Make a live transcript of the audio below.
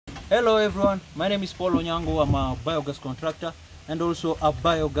Hello everyone, my name is Paul Onyango. I'm a biogas contractor and also a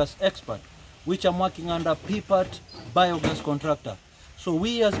biogas expert, which I'm working under PPAT biogas contractor. So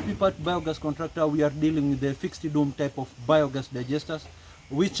we as PPAT biogas contractor, we are dealing with the fixed dome type of biogas digesters,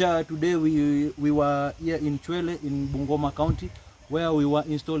 which today we were here in Chwele in Bungoma County, where we were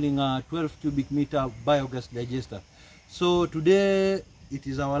installing a 12 cubic meter biogas digester. So today it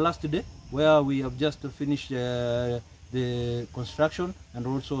is our last day, where we have just finished the construction and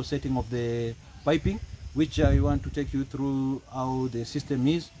also setting of the piping, which I want to take you through how the system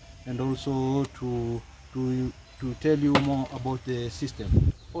is, and also to tell you more about the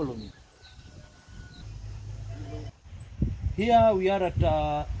system. Follow me. Here we are at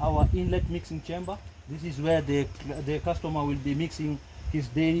our inlet mixing chamber. This is where the customer will be mixing his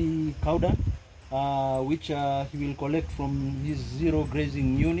dairy cow dung, which he will collect from his zero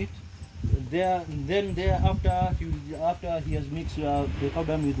grazing unit. After he has mixed the cow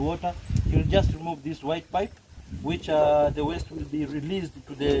dung with water, he will just remove this white pipe, which the waste will be released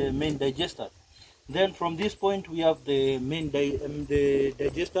to the main digester. Then from this point we have the main the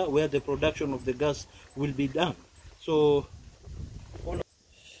digester, where the production of the gas will be done. So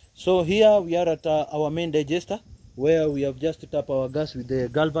here we are at our main digester, where we have just tapped our gas with the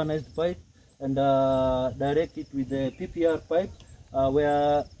galvanized pipe and direct it with the PPR pipe,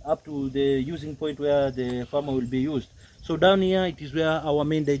 where up to the using point where the farmer will be used. So down here it is where our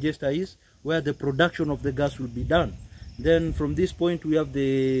main digester is, where the production of the gas will be done. Then from this point we have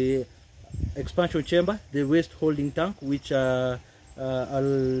the expansion chamber, the waste holding tank, which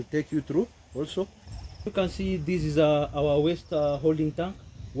I'll take you through also. You can see this is our waste holding tank,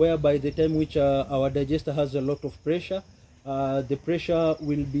 where by the time which our digester has a lot of pressure, the pressure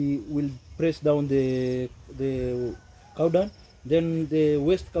will press down the cow dung. Then the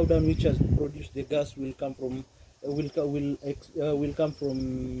waste cow dung which has produced the gas will come from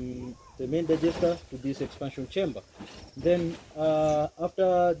the main digester to this expansion chamber. Then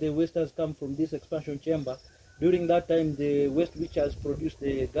after the waste has come from this expansion chamber, during that time the waste which has produced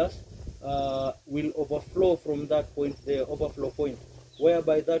the gas will overflow from that point, the overflow point,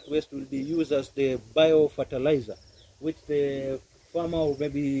 whereby that waste will be used as the biofertilizer, which the farmer or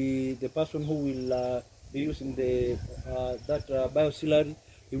maybe the person who will be using the that bioauxiliary,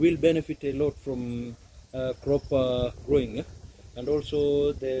 he will benefit a lot from crop growing, and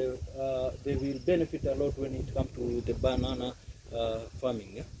also they will benefit a lot when it comes to the banana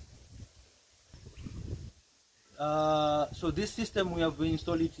farming. So this system we have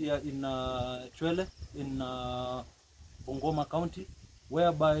installed it here in Chwele in Bungoma County,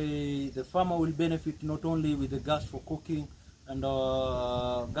 whereby the farmer will benefit not only with the gas for cooking and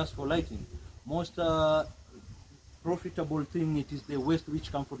gas for lighting. Most profitable thing, it is the waste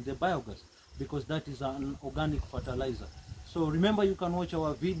which come from the biogas, because that is an organic fertilizer. So remember, you can watch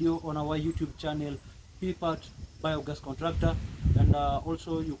our video on our YouTube channel, PPAT Biogas Contractor, and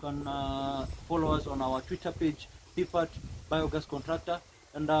also you can follow us on our Twitter page, PPAT Biogas Contractor,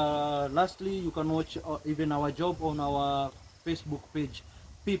 and lastly you can watch even our job on our Facebook page,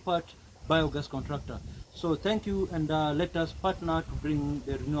 PPAT Biogas Contractor. So thank you, and let us partner to bring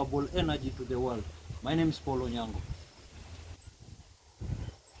the renewable energy to the world. My name is Paul Onyango.